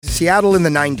Seattle in the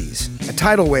 90s. A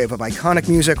tidal wave of iconic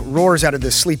music roars out of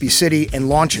this sleepy city and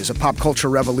launches a pop culture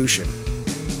revolution.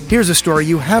 Here's a story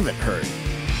you haven't heard.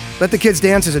 Let the Kids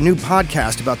Dance is a new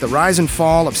podcast about the rise and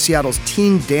fall of Seattle's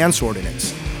teen dance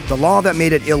ordinance, the law that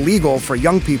made it illegal for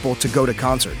young people to go to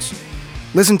concerts.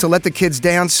 Listen to Let the Kids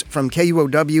Dance from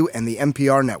KUOW and the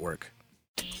NPR network.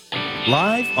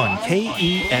 Live on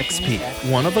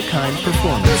KEXP, one-of-a-kind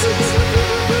performances.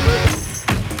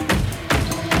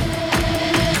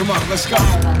 Come on, let's go.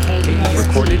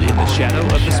 Recorded in the shadow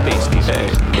of the Space Needle. Hey,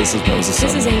 this is Moses.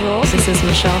 This is April. This is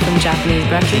Michelle from Japanese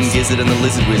Breakfast. King Gizzard and the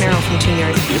Lizard Wizard. Meryl from Teen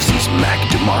Nerds. This is Mac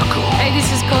DeMarco. Hey,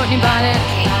 this is Courtney Barnett.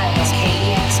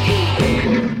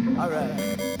 KEXP. All right.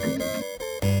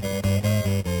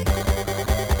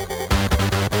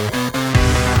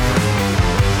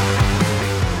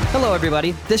 Hello,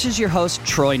 everybody. This is your host,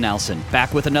 Troy Nelson,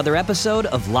 back with another episode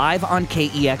of Live on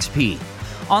KEXP.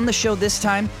 On the show this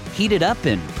time, heat it up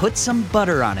and put some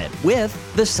butter on it with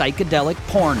the Psychedelic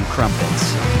Porn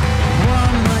Crumpets.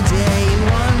 One more day,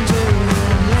 wandering,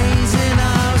 lazing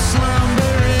out,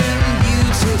 slumbering,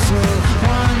 beautiful,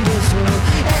 wonderful.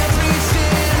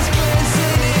 Everything's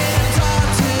glistening. Talk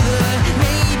to the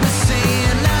neighbors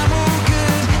saying I'm all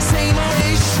good. Same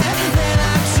old shit that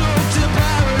I talked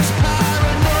about.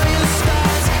 Paranoia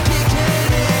starts kicking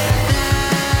in.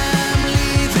 I'm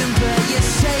leaving, but you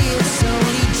say it's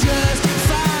only just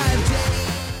 5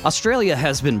 days. Australia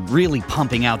has been really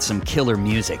pumping out some killer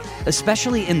music,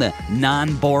 especially in the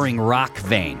non-boring rock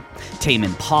vein. Tame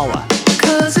Impala,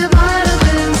 Cause it might have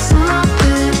been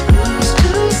something who's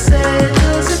to say.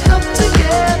 Does it help to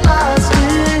get lost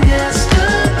in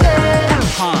yesterday?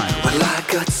 Han, Well, I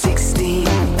got 16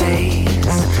 days.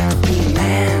 Be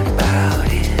mad about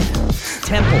it.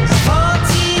 Temples,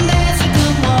 14 days of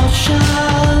commotion.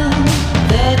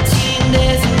 13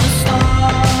 days in the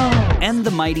storm. and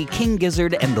the mighty King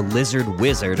Gizzard and the Lizard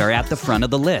Wizard are at the front of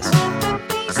the list.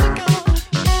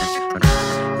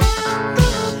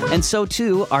 And so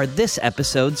too are this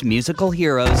episode's musical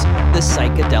heroes, the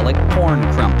Psychedelic Porn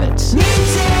Crumpets.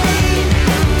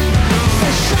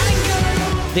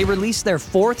 They released their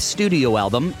fourth studio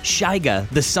album, Shiga,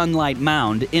 The Sunlight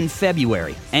Mound, in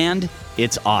February, and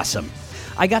it's awesome.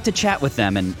 I got to chat with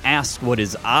them and ask what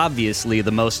is obviously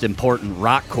the most important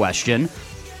rock question.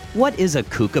 What is a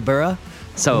kookaburra?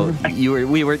 So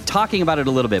we were talking about it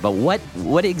a little bit, but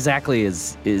what exactly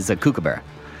is a kookaburra?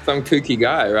 Some kooky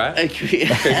guy, right?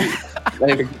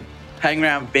 They hang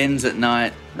around bins at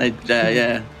night.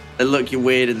 They look you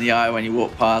weird in the eye when you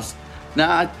walk past.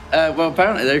 Well,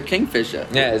 apparently they're a kingfisher.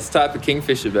 Yeah, it's a type of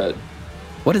kingfisher bird.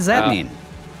 What does that mean?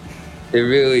 They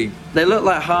look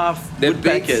like half Their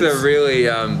woodpeckers. beaks are really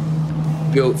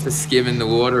built for skimming the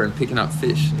water and picking up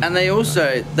fish. And they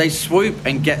swoop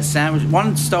and get sandwich.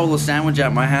 One stole a sandwich out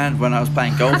of my hand when I was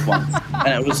playing golf once,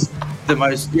 and it was the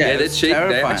most. Yeah, they're it's cheeky. They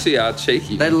terrifying. actually are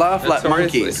cheeky. They laugh like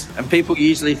Notoriously. monkeys, and people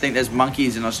usually think there's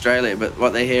monkeys in Australia, but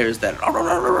what they hear is that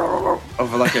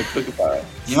of like a kookaburra.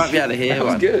 You might be able to hear That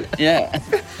was one. good. Yeah.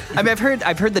 I mean,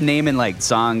 I've heard the name in like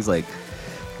songs like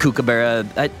Kookaburra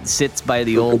sits by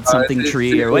the old something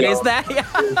tree, or what is that? Yeah.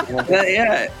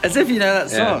 Yeah, as if you know that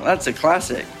song. Yeah. That's a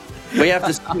classic. We have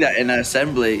to sing that in an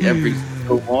assembly every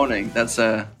single morning. That's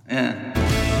yeah.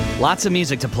 Lots of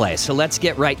music to play, so let's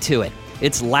get right to it.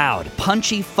 It's loud,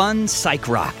 punchy, fun psych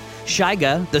rock.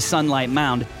 Shiga, The Sunlight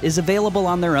Mound, is available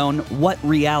on their own What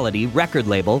Reality record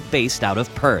label based out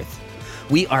of Perth.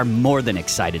 We are more than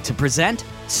excited to present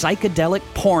Psychedelic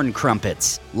Porn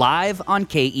Crumpets, live on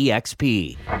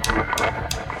KEXP.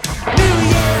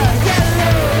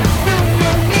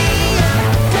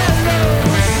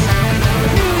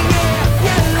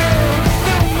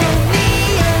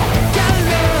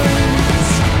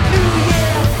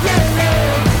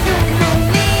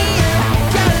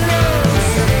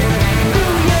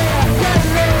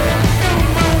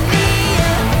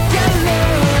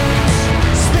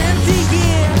 Spent the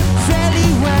year fairly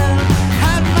well,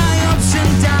 had my ups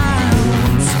and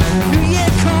downs. New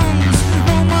year comes,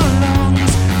 no more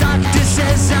lungs. Doctor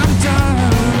says I'm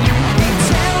done. He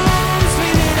tells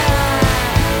me that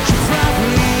I should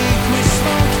probably quit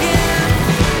smoking.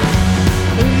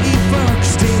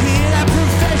 $80 to hear that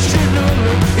professional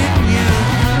opinion.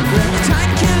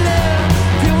 Time killer,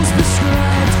 pills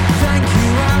prescribed. Thank you,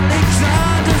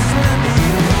 Alexander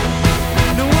Fleming.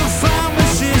 No one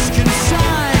pharmacist can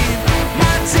sign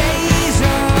my days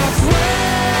off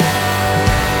work.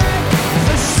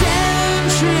 A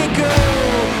century ago,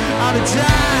 I'd have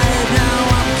died. Now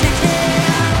I'm kicking.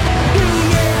 New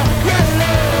year,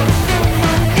 yellow,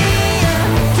 pneumonia,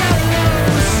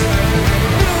 gallows.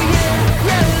 New year,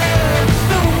 yellow,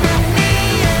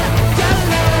 pneumonia,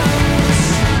 gallows.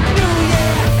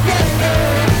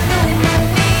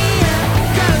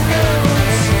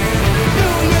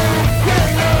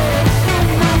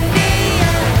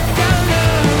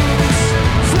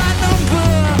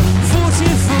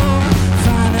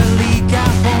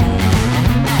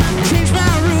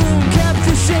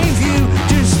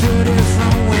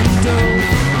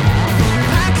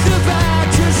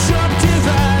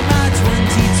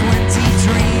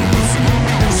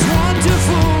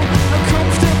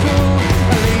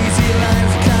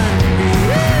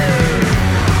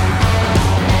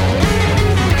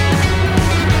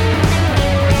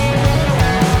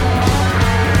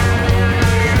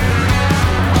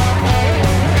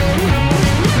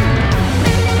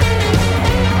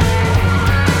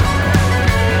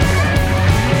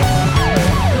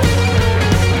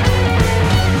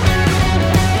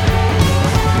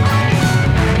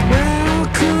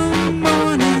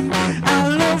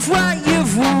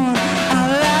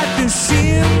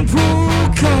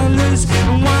 simple colors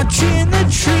and watching the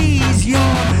trees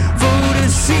yawn. Vote a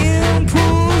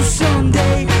simple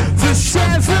Sunday for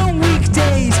 7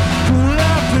 weekdays. Pull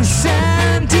up a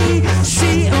sandy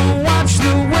seat and watch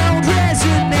the world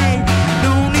resonate.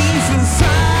 No need for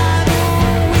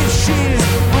final wishes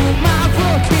on my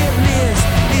bucket list.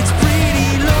 It's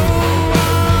pretty low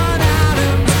on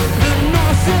atoms and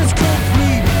nothing's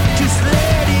complete. Just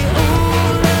let it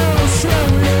all out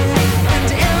slowly and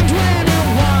end when it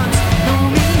wants. No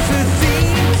need for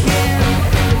thinking,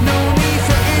 no need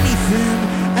for anything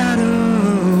at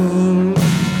all.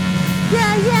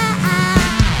 Yeah, yeah.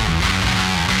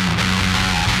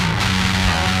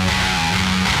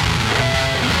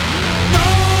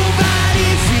 Nobody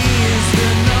fears the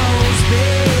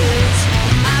nosebleeds.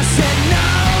 I said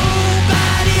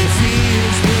nobody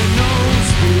fears the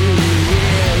nosebleeds.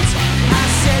 I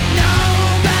said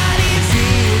nobody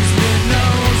fears the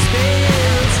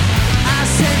nosebleeds. I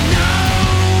said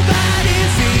nobody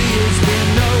fears the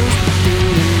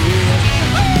nosebleeds.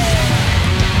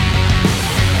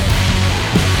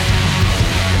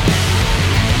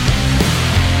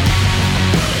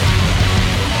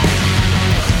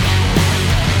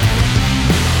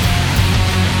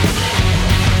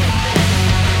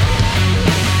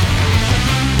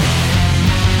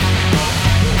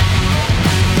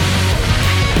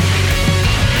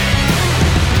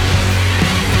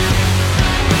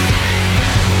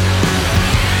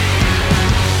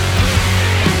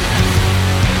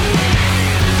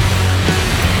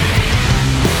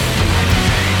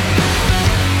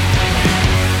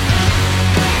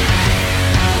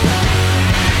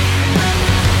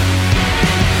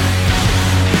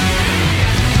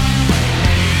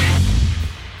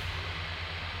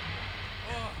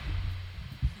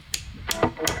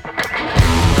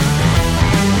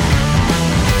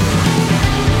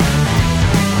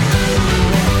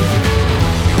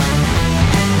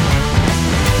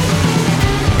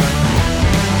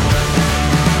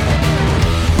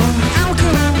 Alcohol,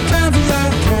 caviar,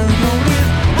 caramel with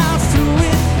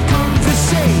affluent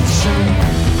conversation.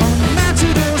 On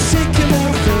Matador,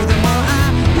 Sycamore, furthermore,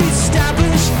 I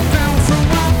establish ground from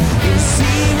what is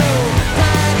zero.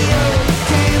 Patio,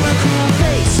 chemical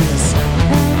basis.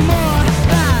 One more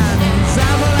line of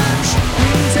avalanche,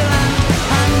 winterland,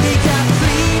 handicap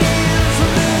bleeding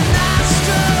from the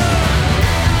nostril.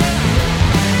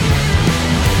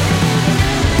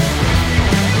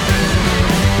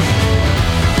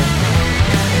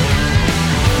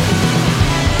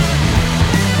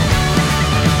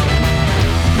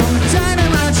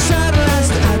 Dynamite satellites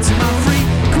to add to my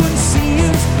frequency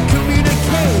of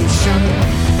communication.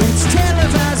 It's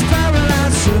televised,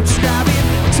 paralyzed, subscribing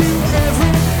to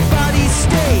everybody's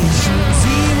station.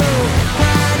 Zero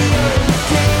radio,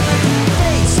 chemical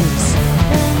basis.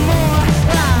 One more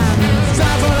line of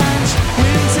avalanche,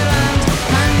 winterland,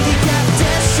 handicap,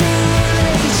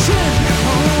 desolation.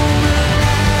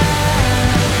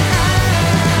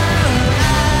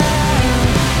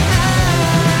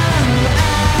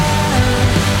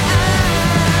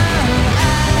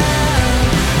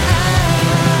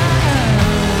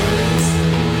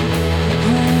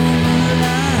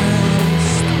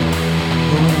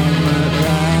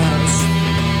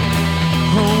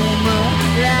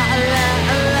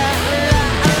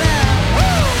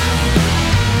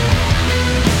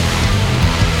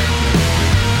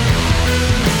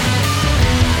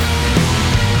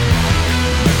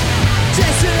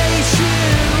 Desolation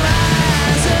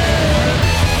rises.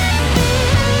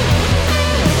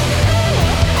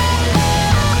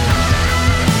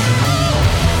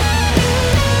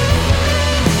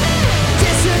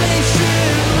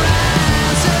 Desolation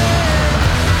rises.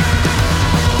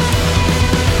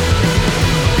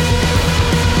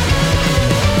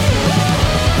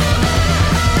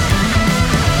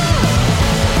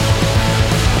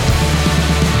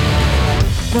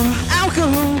 More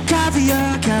alcohol,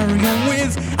 caviar, carry on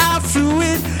with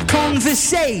affluent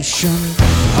conversation.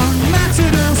 On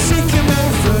Matador,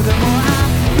 Sycamore, furthermore, I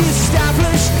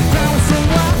establish ground from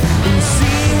what is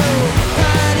zero.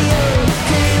 Patio,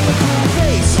 chemical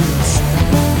basis.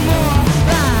 One more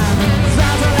line of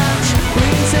avalanche,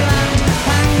 winterland,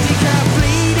 handicap,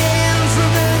 bleeding from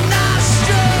the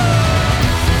nostril.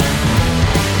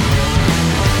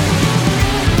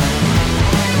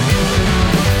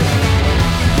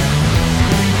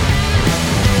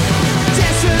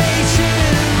 Desolation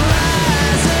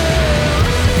rises.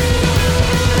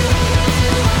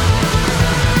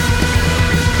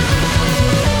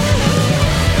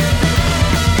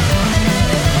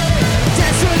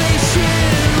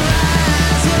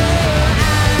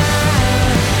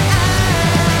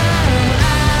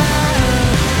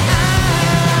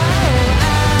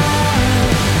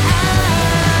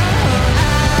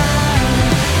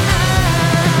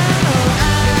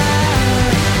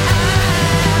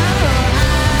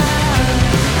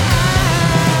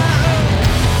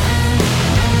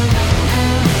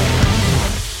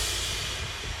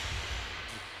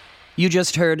 You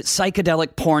just heard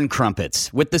Psychedelic Porn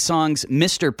Crumpets with the songs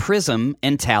Mr. Prism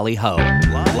and Tally Ho.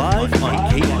 Live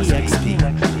on KEXP.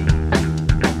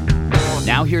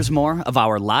 Now here's more of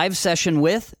our live session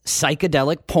with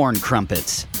Psychedelic Porn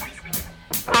Crumpets.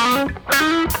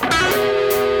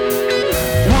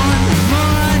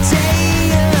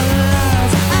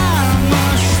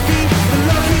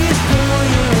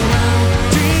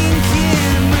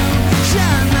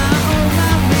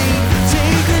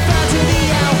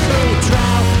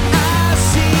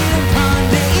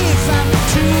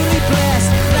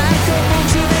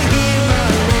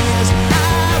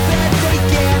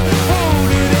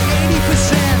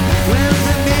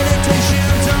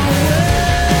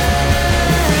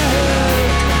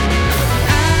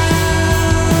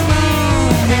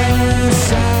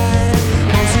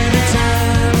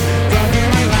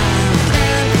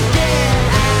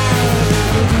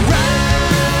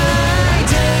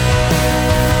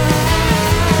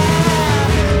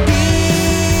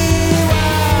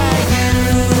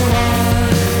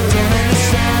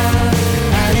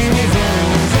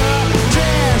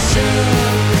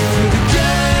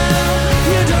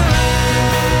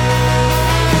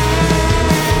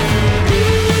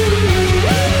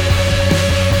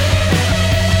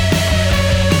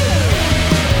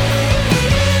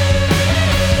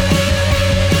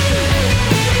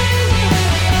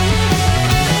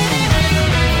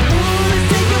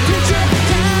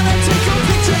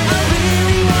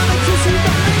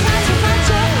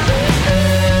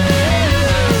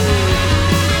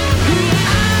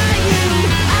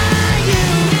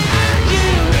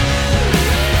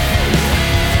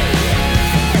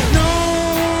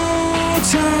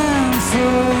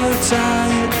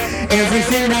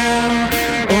 Everything now,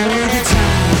 all the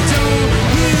time. Don't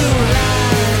you like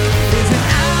living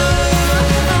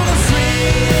out on the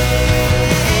fringe?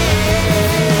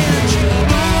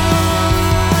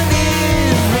 Morning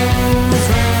rolls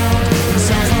round in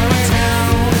some foreign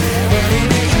town, but in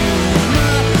a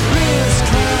humorless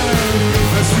crowd,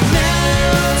 must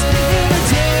pronounce in the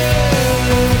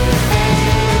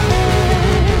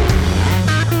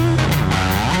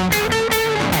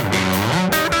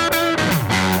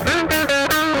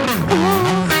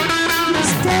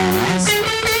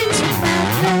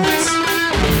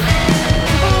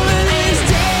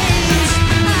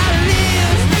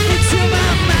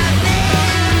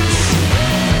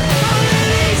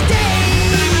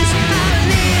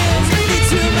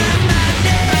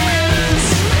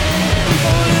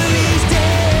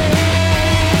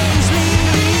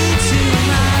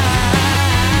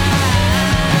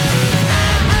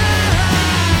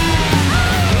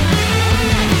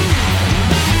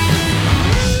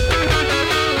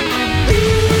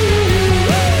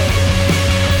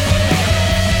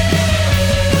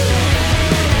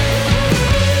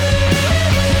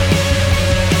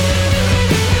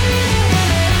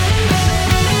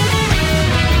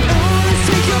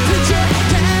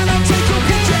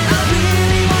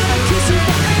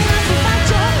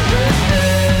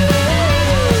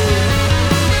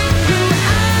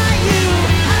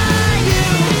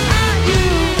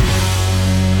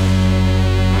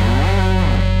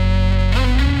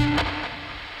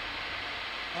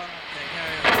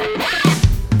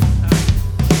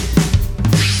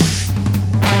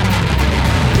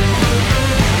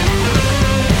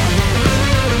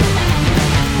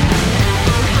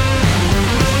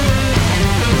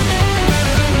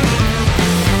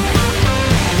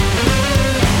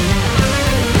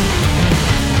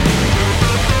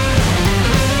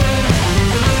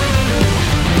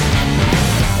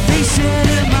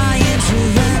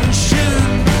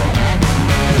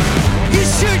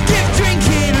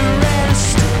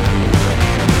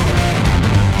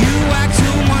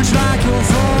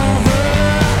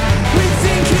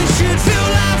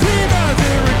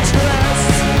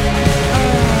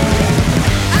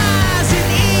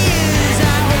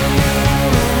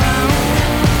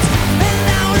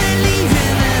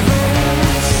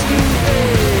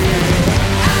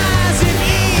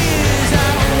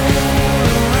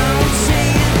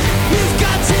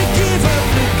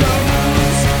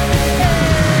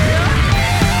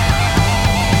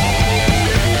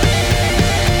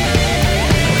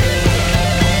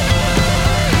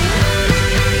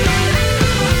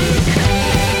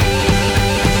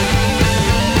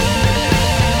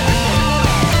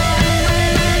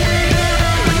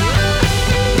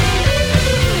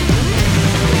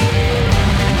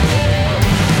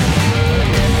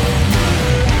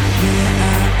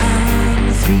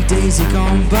days are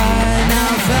gone by. Now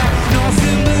I've had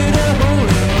nothing but a hole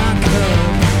in my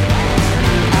cup.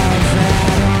 I've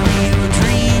had all your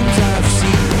dreams, I've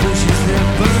seen bushes that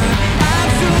burn. I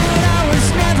thought I was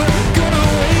never gonna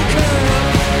wake up.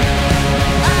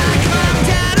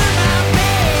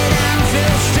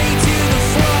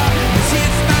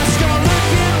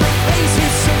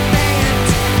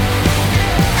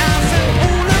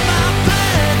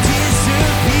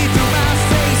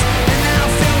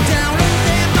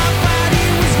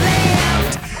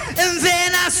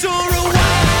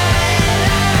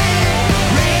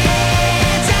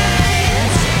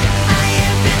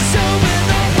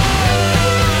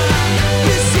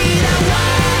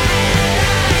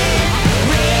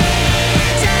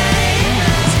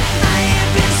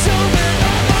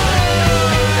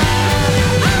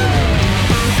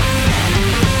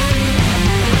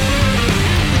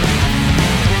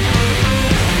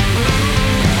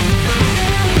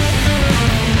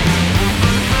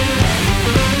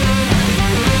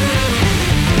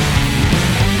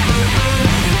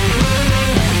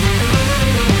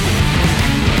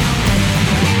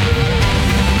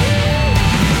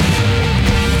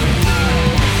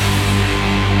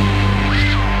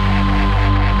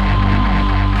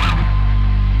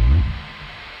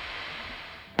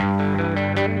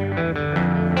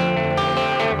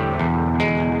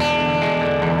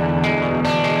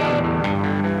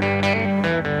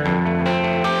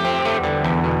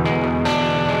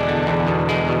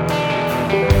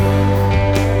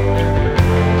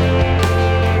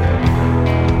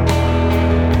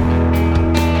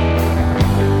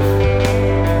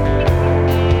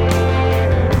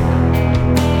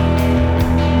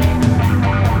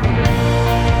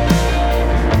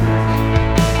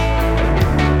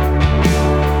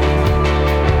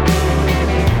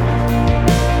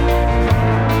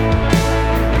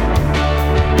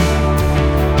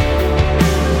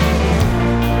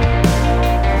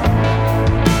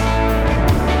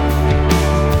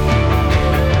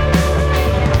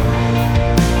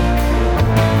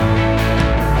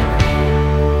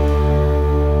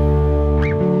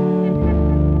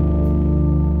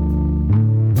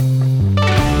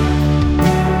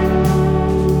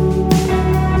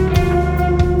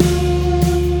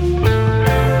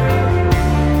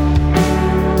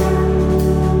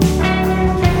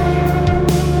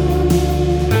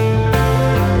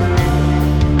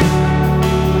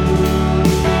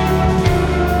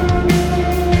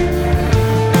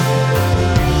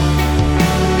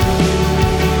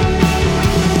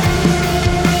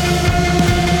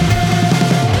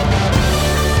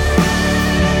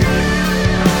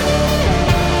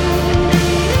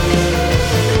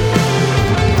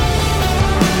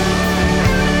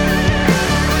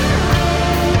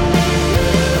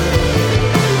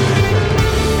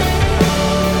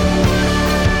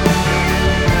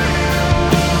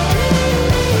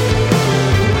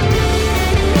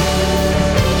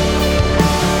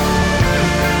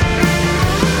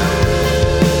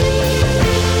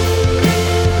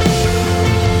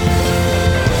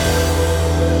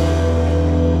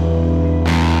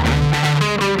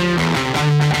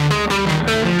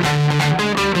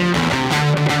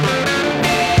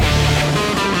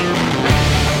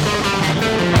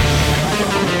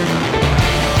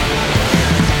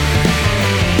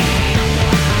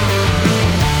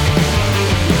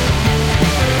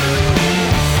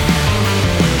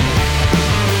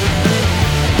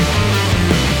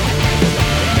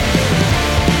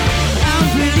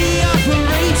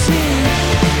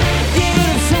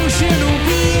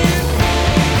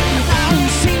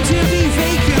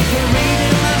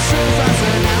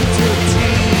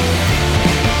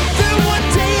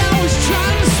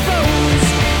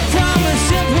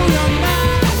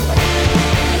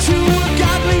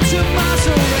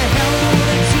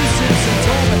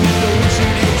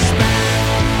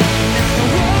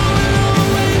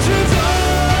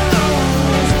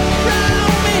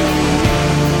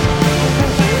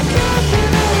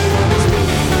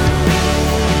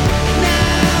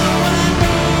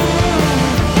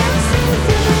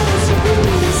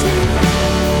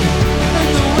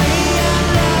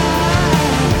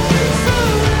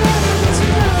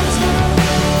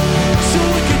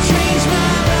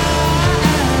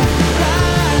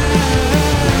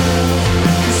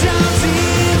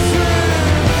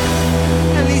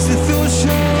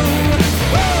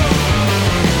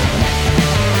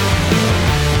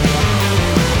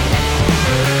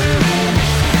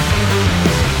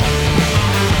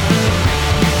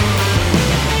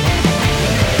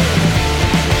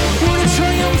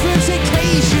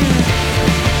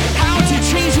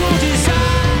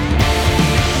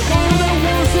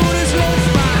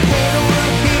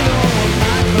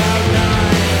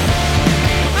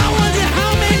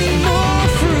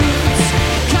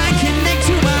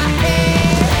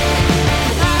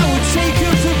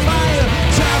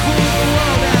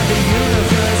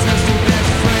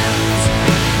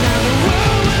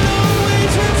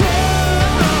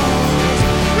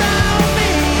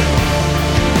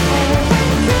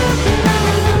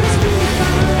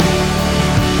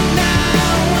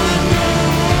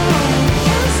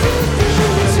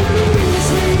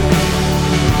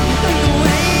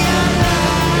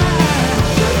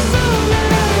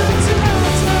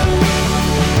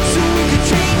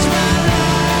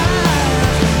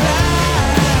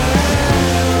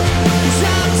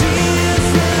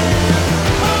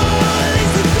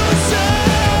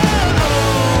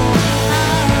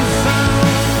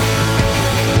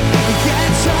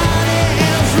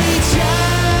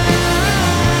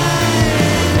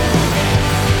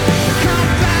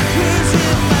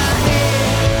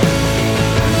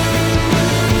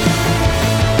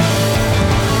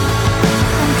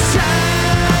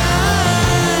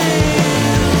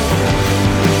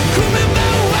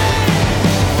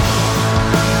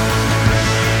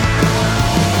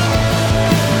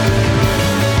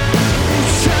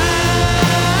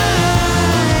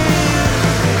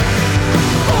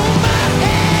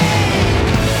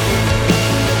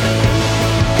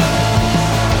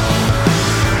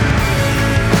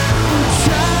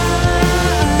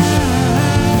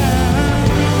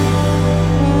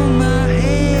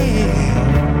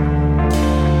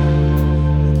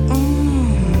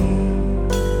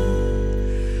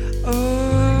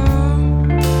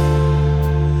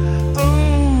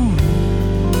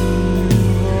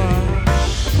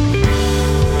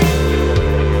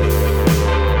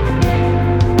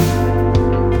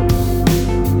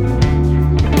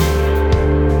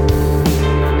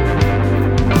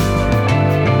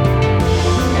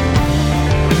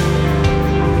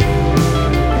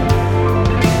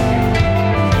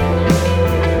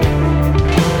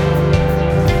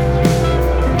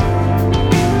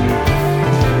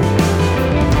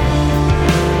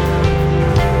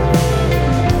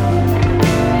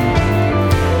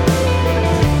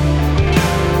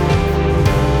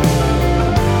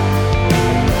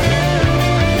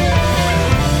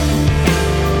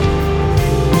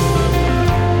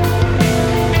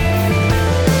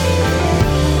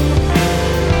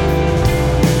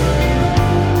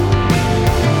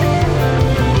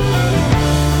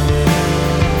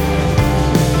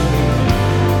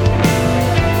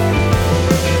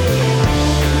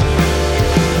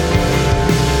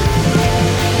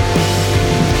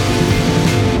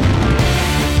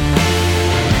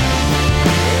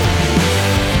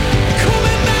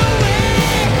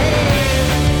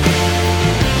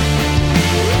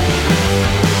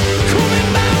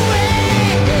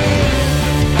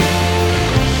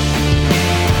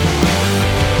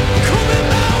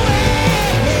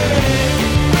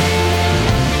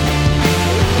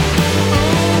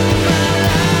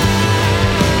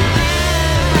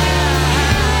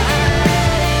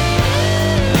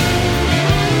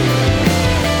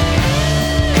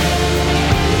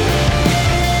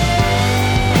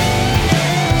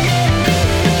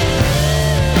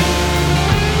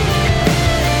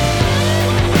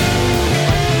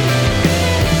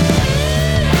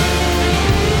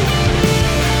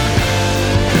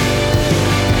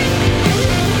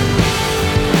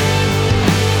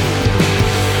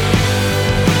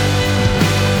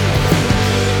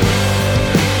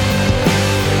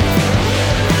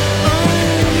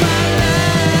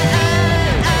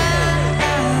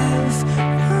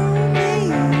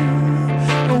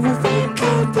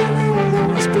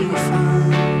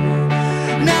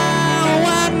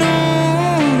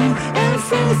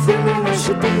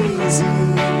 crazy.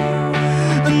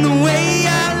 And the way I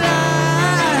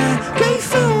lie,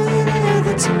 grateful that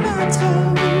the tomato,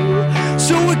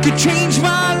 so it could change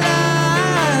my life.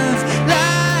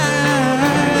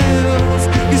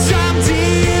 'Cause I'm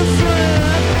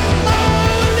different.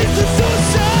 Oh, this is so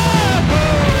sad.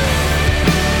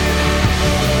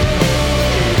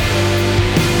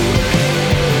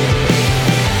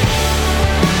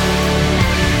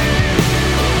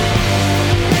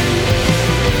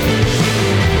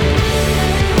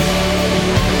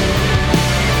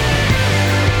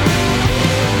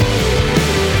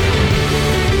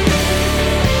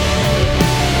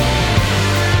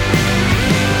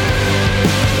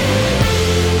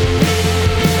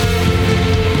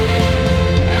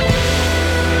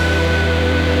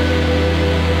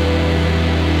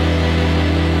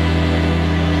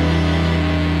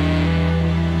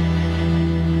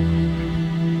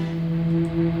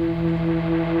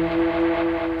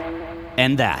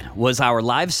 And that was our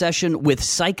live session with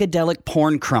Psychedelic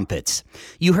Porn Crumpets.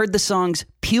 You heard the songs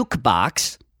Puke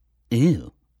Box,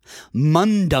 ew,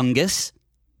 Mundungus,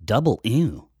 double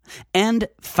ew, and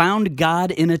Found God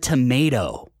in a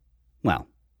Tomato. Well,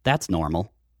 that's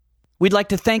normal. We'd like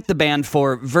to thank the band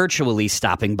for virtually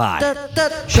stopping by.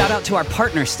 Shout out to our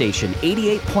partner station,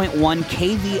 88.1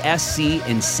 KVSC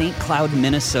in St. Cloud,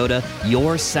 Minnesota,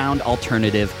 your sound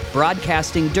alternative,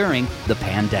 broadcasting during the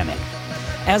pandemic.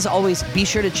 As always, be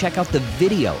sure to check out the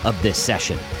video of this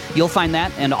session. You'll find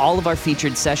that and all of our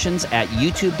featured sessions at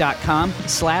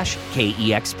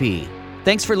youtube.com/KEXP.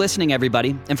 Thanks for listening,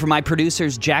 everybody. And for my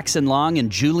producers, Jackson Long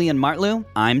and Julian Martlew,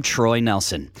 I'm Troy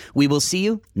Nelson. We will see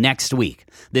you next week.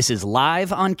 This is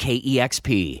Live on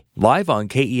KEXP. Live on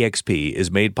KEXP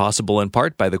is made possible in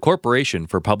part by the Corporation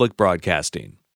for Public Broadcasting.